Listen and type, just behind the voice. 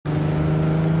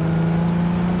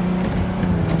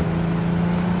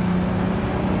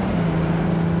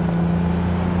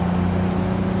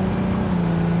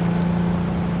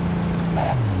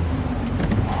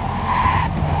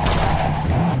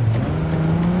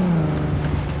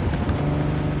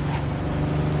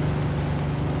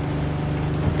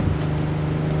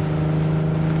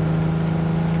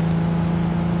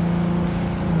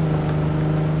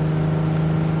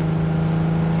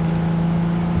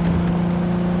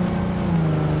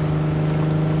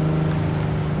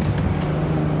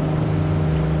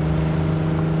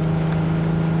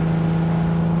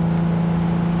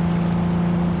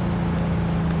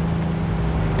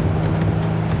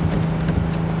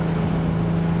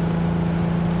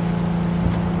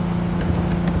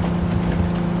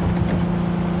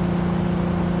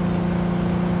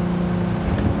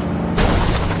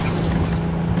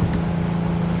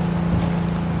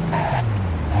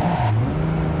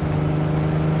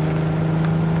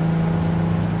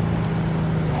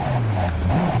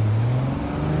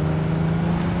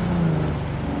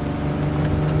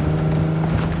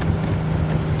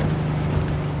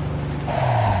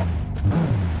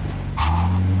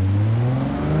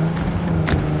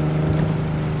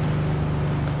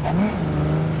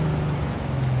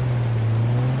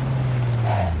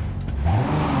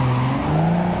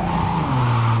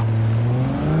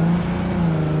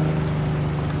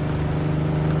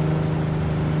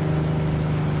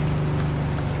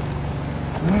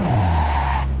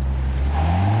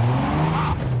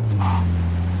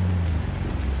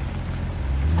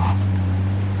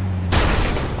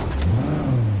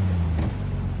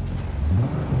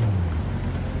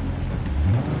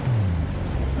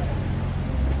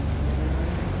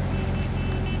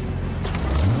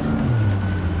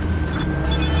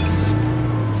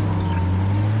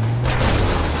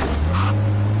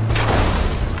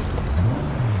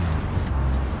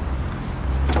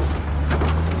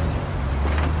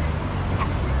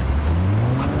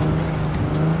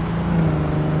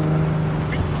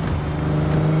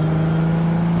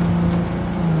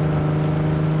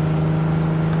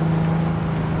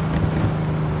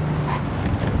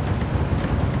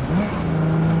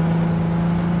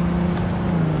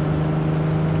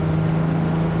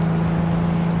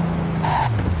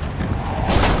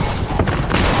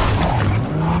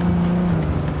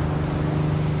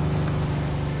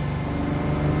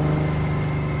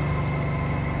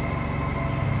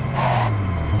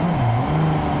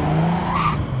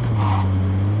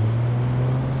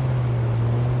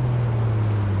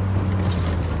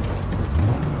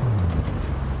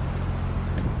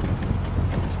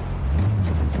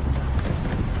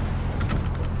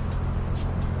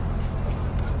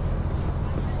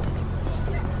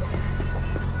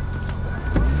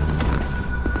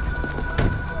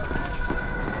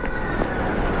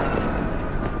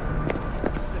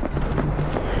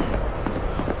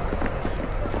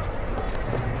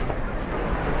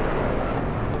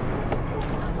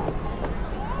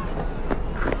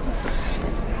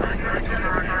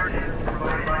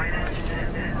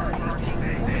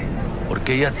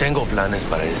que ya tengo planes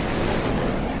para esto.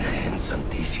 Virgen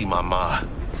Santísima, ma.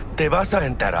 Te vas a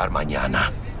enterar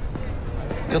mañana.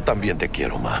 Yo también te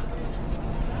quiero, ma.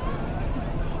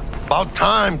 About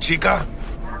time, chica.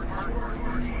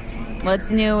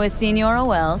 What's new with Senora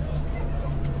Wells?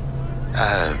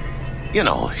 You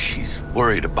know, she's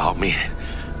worried about me.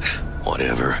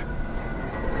 Whatever.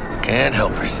 Can't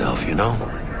help herself, you know?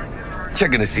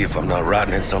 Checking to see if I'm not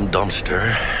rotting in some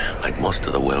dumpster, like most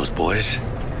of the Wells boys.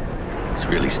 It's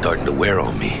really starting to wear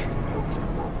on me.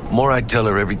 The more I tell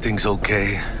her everything's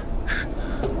okay,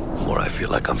 the more I feel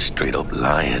like I'm straight up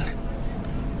lying.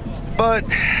 But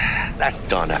that's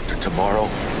done after tomorrow.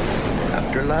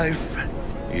 Afterlife,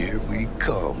 here we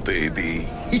come, baby.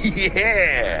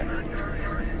 Yeah!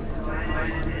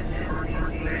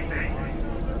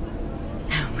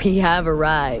 We have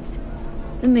arrived.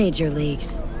 The major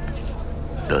leagues.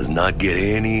 Does not get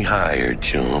any higher,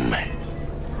 chum.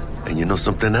 And you know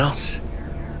something else?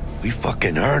 We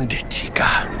fucking earned it, chica.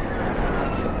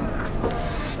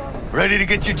 Ready to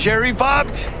get your cherry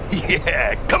popped?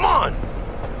 Yeah, come on!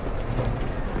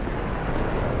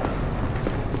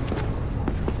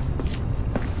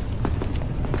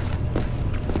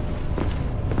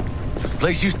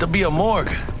 Place used to be a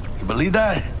morgue. You believe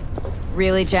that?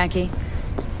 Really, Jackie?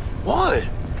 What?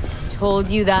 Told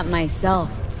you that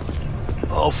myself.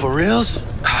 Oh, for reals?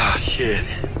 Ah, shit.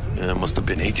 Yeah, that must have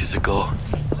been ages ago.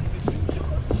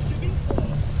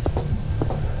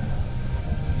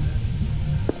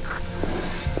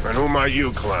 And who might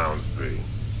you clowns be?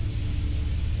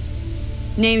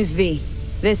 Name's V.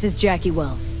 This is Jackie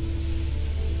Wells.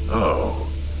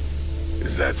 Oh.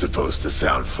 Is that supposed to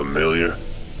sound familiar?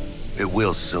 It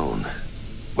will soon.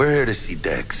 We're here to see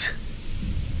Dex.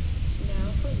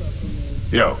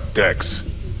 Yo, Dex.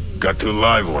 Got two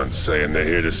live ones saying they're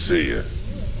here to see you.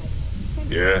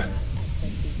 Yeah?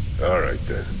 Alright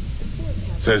then.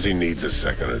 Says he needs a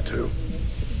second or two.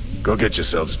 Go get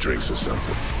yourselves drinks or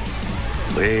something.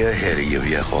 Way ahead of you,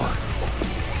 viejo.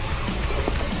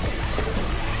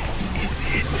 This is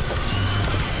it.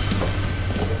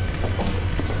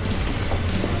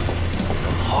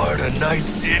 The heart of Night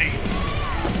City.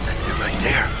 That's it right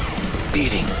there.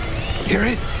 Beating. Hear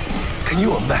it? Can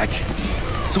you imagine?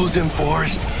 Susan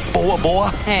Forrest, Boa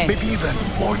Boa, hey. Maybe even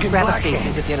Morgan Grab a Blackhand. seat,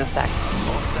 we'll give you in a sec.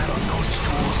 All sat on those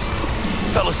stools.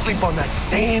 Fell asleep on that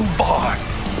same bar.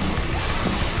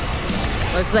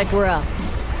 Looks like we're up.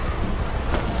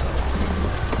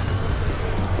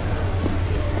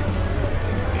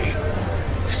 Hey,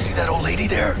 you see that old lady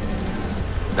there?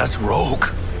 That's Rogue.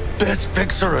 Best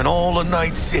fixer in all of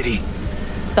Night City.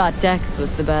 Thought Dex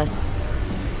was the best.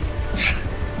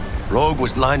 Rogue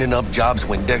was lining up jobs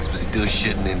when Dex was still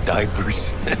shitting in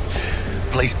diapers.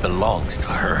 Place belongs to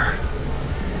her.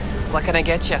 What can I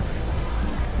get you?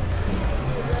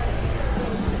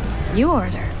 You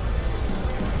order.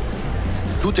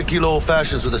 2 tequila old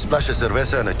fashions with a splash of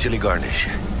cerveza and a chili garnish.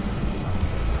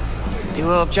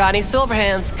 Duo of Johnny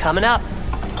Silverhands coming up.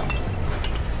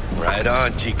 Right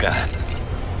on, chica.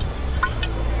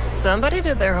 Somebody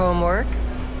did their homework.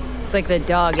 It's like the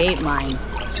dog ate mine.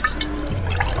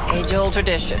 Age-old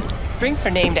tradition. Drinks are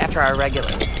named after our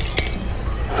regulars.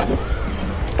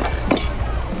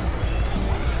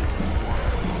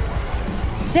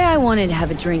 Say I wanted to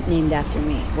have a drink named after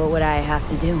me. What would I have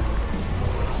to do?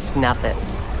 Snuff it.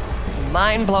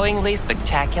 Mind-blowingly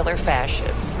spectacular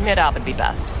fashion. Mid-op would be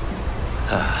best.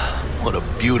 What a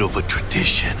beautiful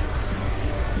tradition.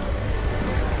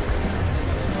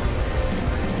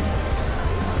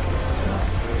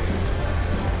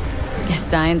 Guess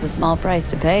dying's a small price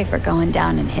to pay for going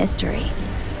down in history.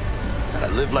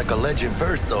 Gotta live like a legend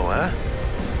first, though, huh?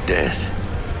 Death.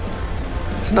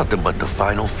 It's nothing but the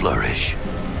final flourish.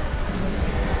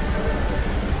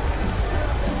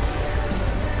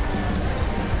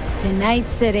 To Night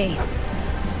City.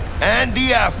 And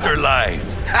the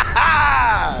afterlife. Ha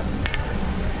ha!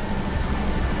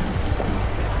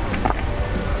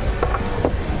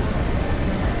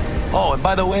 Oh, and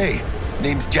by the way,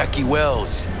 name's Jackie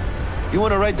Wells. You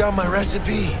want to write down my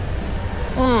recipe?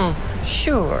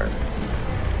 Sure.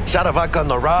 Shot of vodka on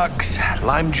the rocks,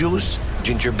 lime juice,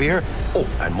 ginger beer. Oh,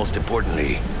 and most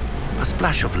importantly, a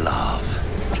splash of love.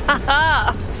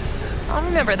 Haha! I'll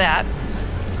remember that.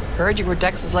 Heard you were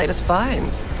Dex's latest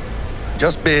finds.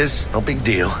 Just biz, no big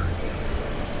deal.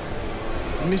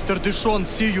 Mr. Dishon,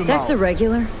 see you Dex now. a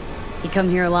regular? He come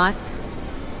here a lot?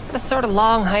 Had a sort of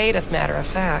long hiatus, matter of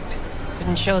fact.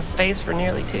 Didn't show his face for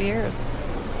nearly 2 years.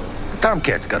 The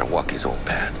Tomcat's gotta walk his own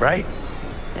path, right?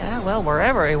 Yeah, well,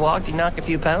 wherever he walked, he knocked a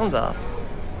few pounds off.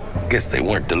 Guess they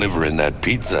weren't delivering that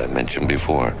pizza I mentioned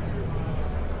before.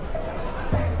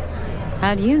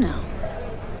 How do you know?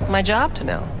 My job to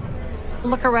know.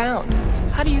 Look around.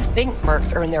 How do you think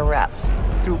mercs earn their reps?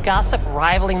 Through gossip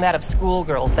rivaling that of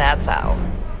schoolgirls, that's how.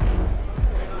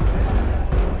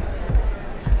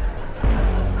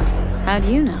 How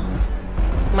do you know?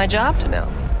 My job to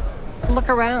know. Look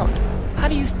around. How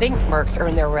do you think mercs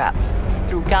earn their reps?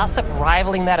 Through gossip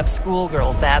rivaling that of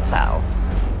schoolgirls, that's how.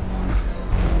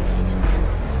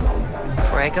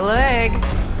 Break a leg.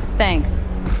 Thanks.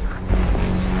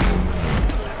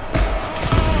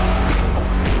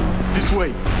 This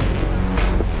way.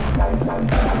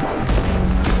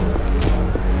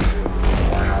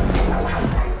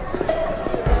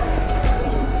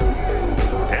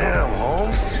 Damn,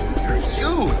 Holmes. You're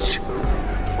huge.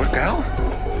 Work out?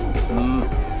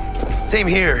 Same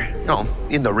here. No,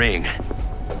 in the ring.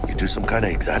 You do some kind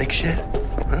of exotic shit?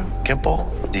 Huh? Kempo?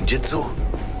 Ninjutsu?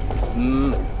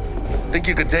 Think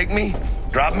you could take me?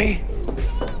 Drop me?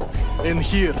 In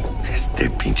here. Este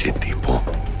pinche tipo.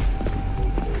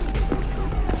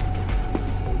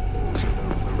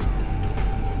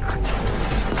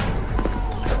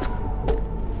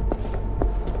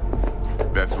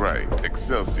 That's right,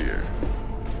 Excelsior.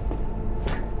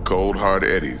 Cold hard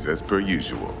eddies, as per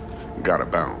usual. Gotta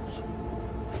bounce.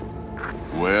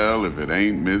 Well, if it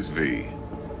ain't Miss V.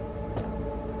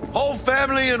 Whole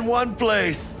family in one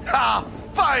place. Ha!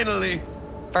 Finally!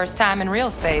 First time in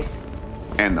real space.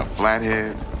 And the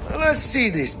flathead? Let's see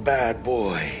this bad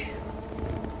boy.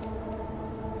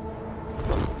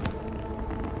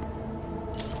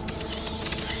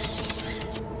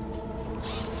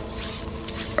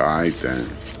 All right, then.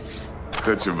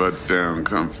 Set your butts down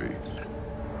comfy.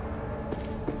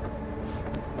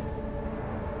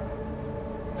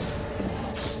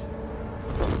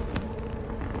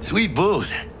 Sweet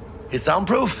booth. It's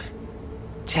soundproof?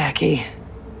 Jackie.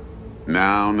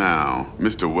 Now,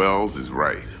 Mr. Wells is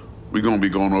right. We're gonna be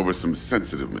going over some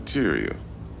sensitive material.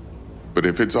 But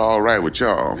if it's all right with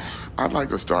y'all, I'd like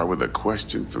to start with a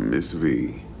question for Miss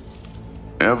V.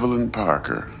 Evelyn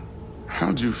Parker,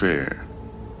 how'd you fare?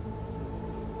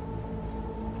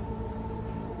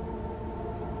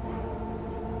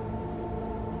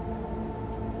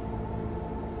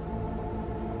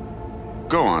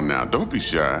 Go on now, don't be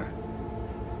shy.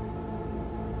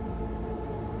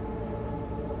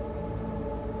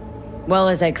 Well,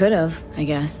 as I could have, I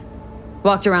guess.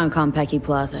 Walked around Konpeki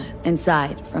Plaza,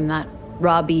 inside, from that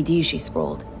raw BD she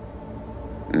scrolled.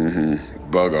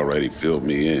 Bug already filled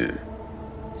me in.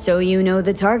 So you know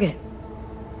the target.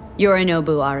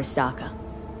 Yorinobu Arasaka,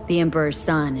 the Emperor's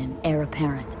son and heir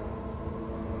apparent.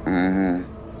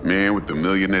 Man with the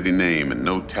millionaire name and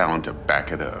no talent to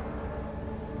back it up.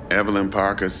 Evelyn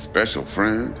Parker's special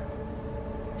friend?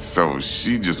 So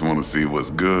she just want to see what's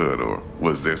good, or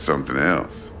was there something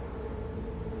else?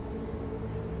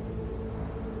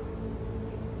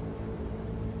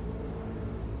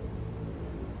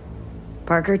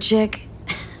 Parker chick?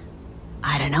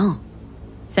 I don't know.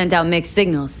 Sent out mixed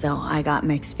signals, so I got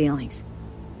mixed feelings.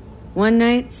 One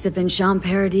night, sipping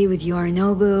Champagne with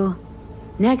Yorinobu.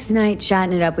 Next night,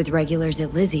 chatting it up with regulars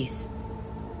at Lizzie's.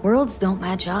 Worlds don't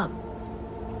match up.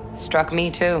 Struck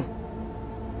me too.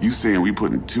 You saying we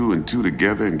putting 2 and 2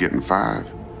 together and getting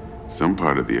 5? Some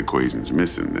part of the equation's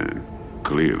missing then,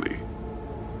 clearly.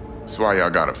 That's why y'all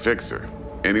gotta fix her.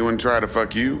 Anyone try to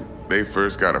fuck you, they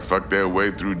first gotta fuck their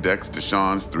way through Dex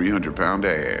Deshawn's 300-pound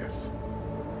ass.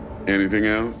 Anything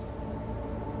else?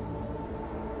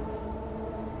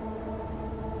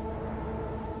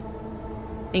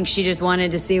 Think she just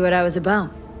wanted to see what I was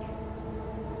about.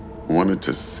 Wanted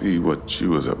to see what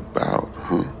you was about,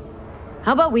 huh?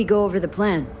 How about we go over the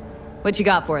plan? What you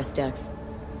got for us, Dex?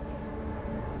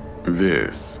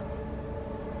 This.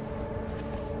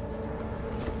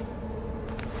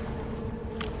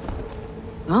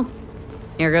 Well,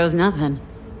 here goes nothing.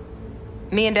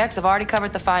 Me and Dex have already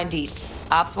covered the fine deets.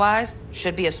 Ops-wise,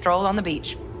 should be a stroll on the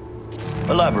beach.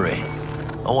 Elaborate.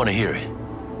 I want to hear it.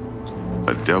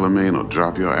 A Delamain will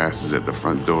drop your asses at the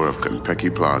front door of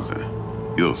Konpeki Plaza.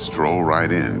 You'll stroll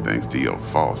right in thanks to your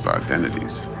false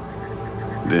identities.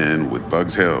 Then, with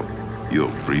Bug's help,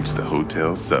 you'll breach the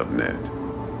hotel subnet.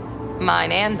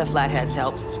 Mine and the Flathead's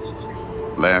help.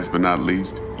 Last but not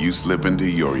least, you slip into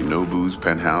Yorinobu's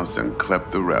penthouse and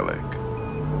clep the relic.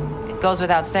 It goes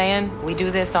without saying, we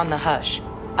do this on the hush.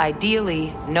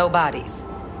 Ideally, no bodies.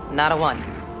 Not a one.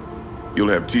 You'll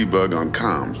have T-Bug on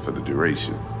comms for the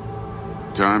duration.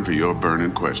 Time for your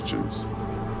burning questions.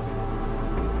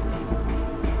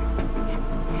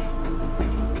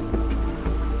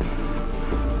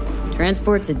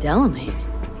 Transport to Delamain.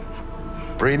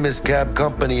 Primus Cab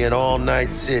Company in All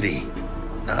Night City.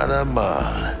 Nada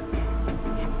mal.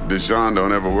 Deshawn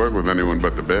don't ever work with anyone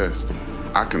but the best.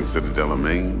 I consider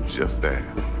Delamain just that.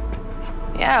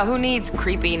 Yeah, who needs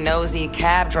creepy, nosy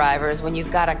cab drivers when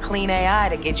you've got a clean AI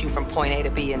to get you from point A to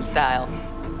B in style?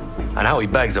 And how he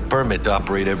bags a permit to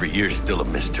operate every year is still a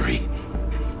mystery.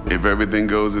 If everything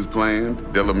goes as planned,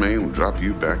 Delamain will drop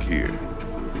you back here.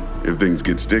 If things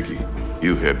get sticky,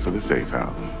 you head for the safe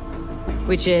house.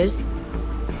 Which is?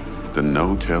 The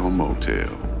no-tell motel.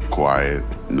 Quiet,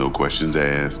 no questions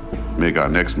asked. Make our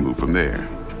next move from there.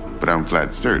 But I'm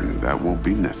flat certain that won't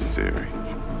be necessary.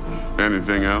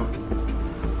 Anything else?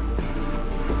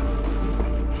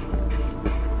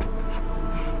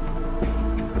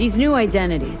 These new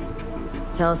identities.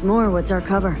 Tell us more, what's our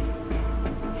cover?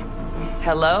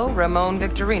 Hello, Ramon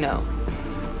Victorino.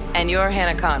 And you're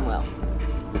Hannah Conwell.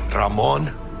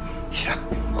 Ramon? Yeah,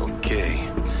 okay.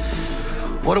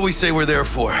 What do we say we're there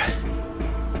for?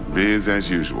 Biz as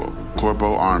usual.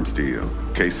 Corpo arms deal.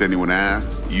 In case anyone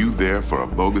asks, you there for a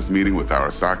bogus meeting with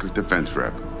Arasaka's defense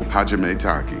rep, Hajime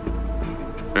Taki.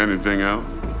 Anything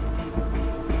else?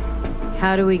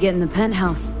 How do we get in the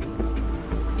penthouse?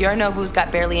 Yorinobu's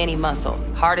got barely any muscle.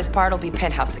 Hardest part'll be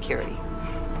penthouse security.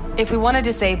 If we want to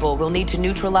disable, we'll need to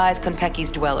neutralize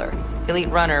Konpeki's dweller, elite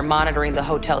runner monitoring the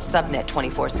hotel's subnet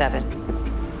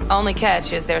 24/7. Only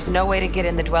catch is there's no way to get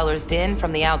in the dweller's den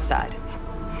from the outside.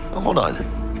 Hold on.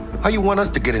 How you want us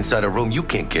to get inside a room you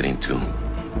can't get into?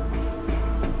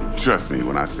 Trust me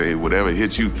when I say whatever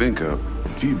hit you think of,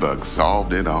 T-Bug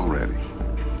solved it already.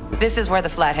 This is where the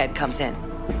flathead comes in.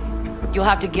 You'll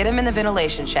have to get him in the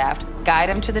ventilation shaft, guide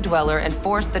him to the dweller, and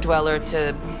force the dweller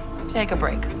to take a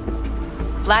break.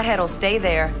 Flathead'll stay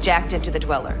there, jacked into the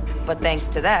dweller. But thanks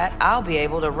to that, I'll be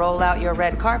able to roll out your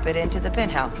red carpet into the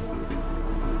penthouse.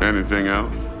 Anything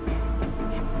else?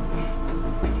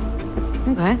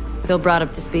 Okay. Feel brought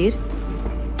up to speed?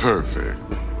 Perfect.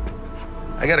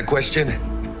 I got a question.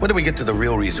 When do we get to the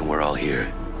real reason we're all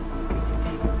here?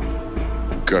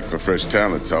 Cut for fresh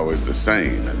talent's always the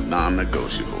same and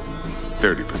non-negotiable.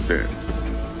 30%.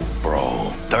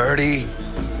 Bro, 30?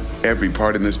 Every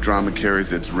part in this drama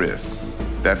carries its risks.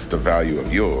 That's the value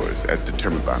of yours, as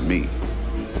determined by me.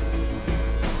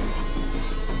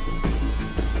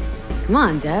 Come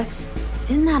on, Dex.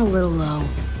 Isn't that a little low?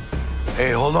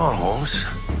 Hey, hold on, Holmes.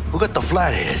 Who got the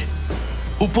flathead?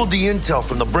 Who pulled the intel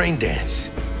from the brain dance?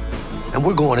 And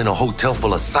we're going in a hotel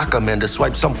full of soccer men to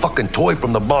swipe some fucking toy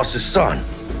from the boss's son.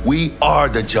 We are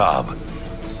the job.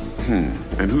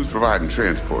 And who's providing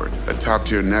transport? A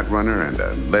top-tier net runner and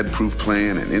a lead-proof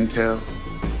plan and intel?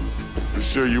 You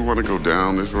sure you want to go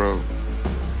down this road?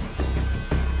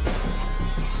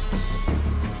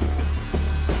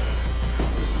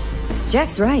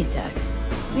 Jack's right, Dex.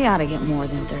 We ought to get more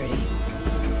than 30.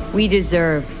 We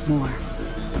deserve more.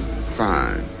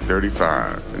 Fine,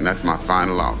 35, and that's my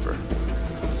final offer.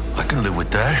 I can live with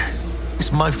that.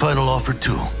 It's my final offer,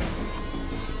 too.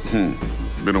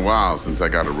 Been a while since I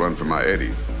got a run for my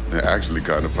eddies. They're actually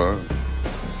kind of fun.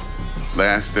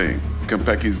 Last thing,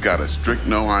 Konpeki's got a strict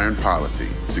no-iron policy,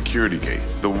 security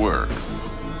gates, the works.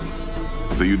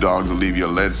 So you dogs will leave your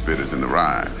lead spitters in the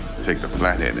ride. Take the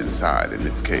flathead inside in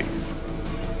its case.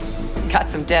 Got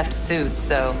some deft suits,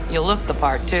 so you'll look the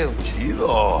part, too.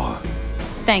 Chido.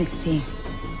 Thanks, T.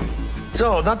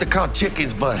 So, not to count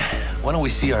chickens, but why don't we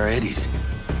see our eddies?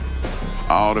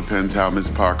 All depends how Miss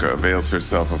Parker avails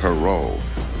herself of her role.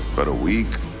 But a week,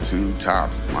 2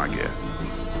 tops is my guess.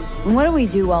 And what do we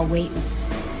do while waiting?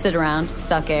 Sit around,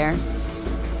 suck air?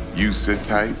 You sit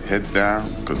tight, heads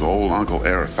down, because old Uncle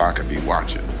Arasaka be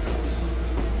watching.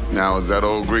 Now, as that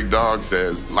old Greek dog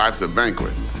says, life's a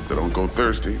banquet, so don't go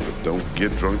thirsty, but don't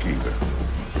get drunk either.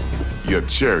 Your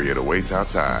chariot awaits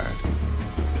outside.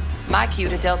 My cue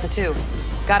to Delta 2.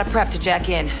 Gotta prep to jack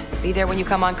in. Be there when you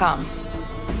come on comms.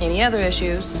 Any other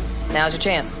issues, now's your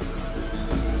chance.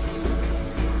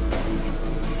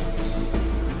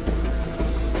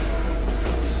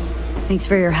 Thanks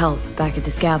for your help back at the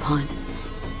scav hunt.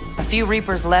 A few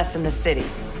Reapers less in the city.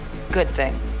 Good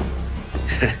thing.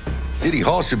 City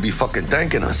Hall should be fucking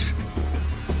thanking us.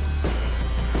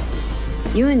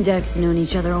 You and Dex known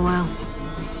each other a while?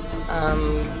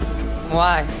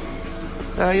 Why?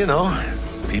 You know,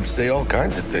 peeps say all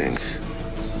kinds of things.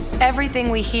 Everything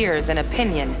we hear is an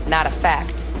opinion, not a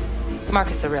fact.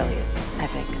 Marcus Aurelius, I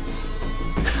think.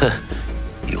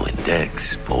 You and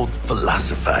Dex both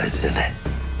philosophizing.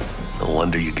 No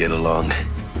wonder you get along.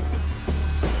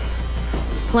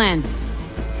 Plan.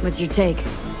 What's your take?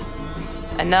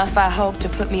 Enough, I hope, to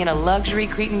put me in a luxury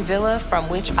Cretan villa from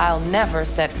which I'll never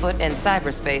set foot in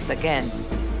cyberspace again.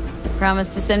 Promise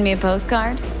to send me a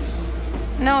postcard?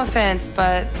 No offense,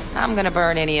 but I'm gonna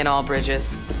burn any and all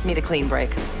bridges. Need a clean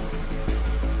break.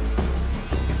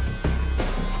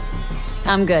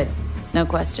 I'm good. No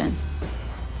questions.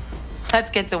 Let's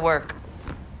get to work.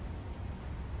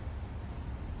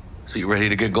 So you ready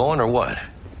to get going or what?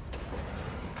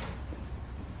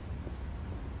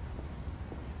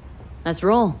 Let's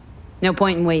roll. No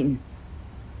point in waiting.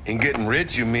 In getting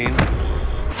rich, you mean?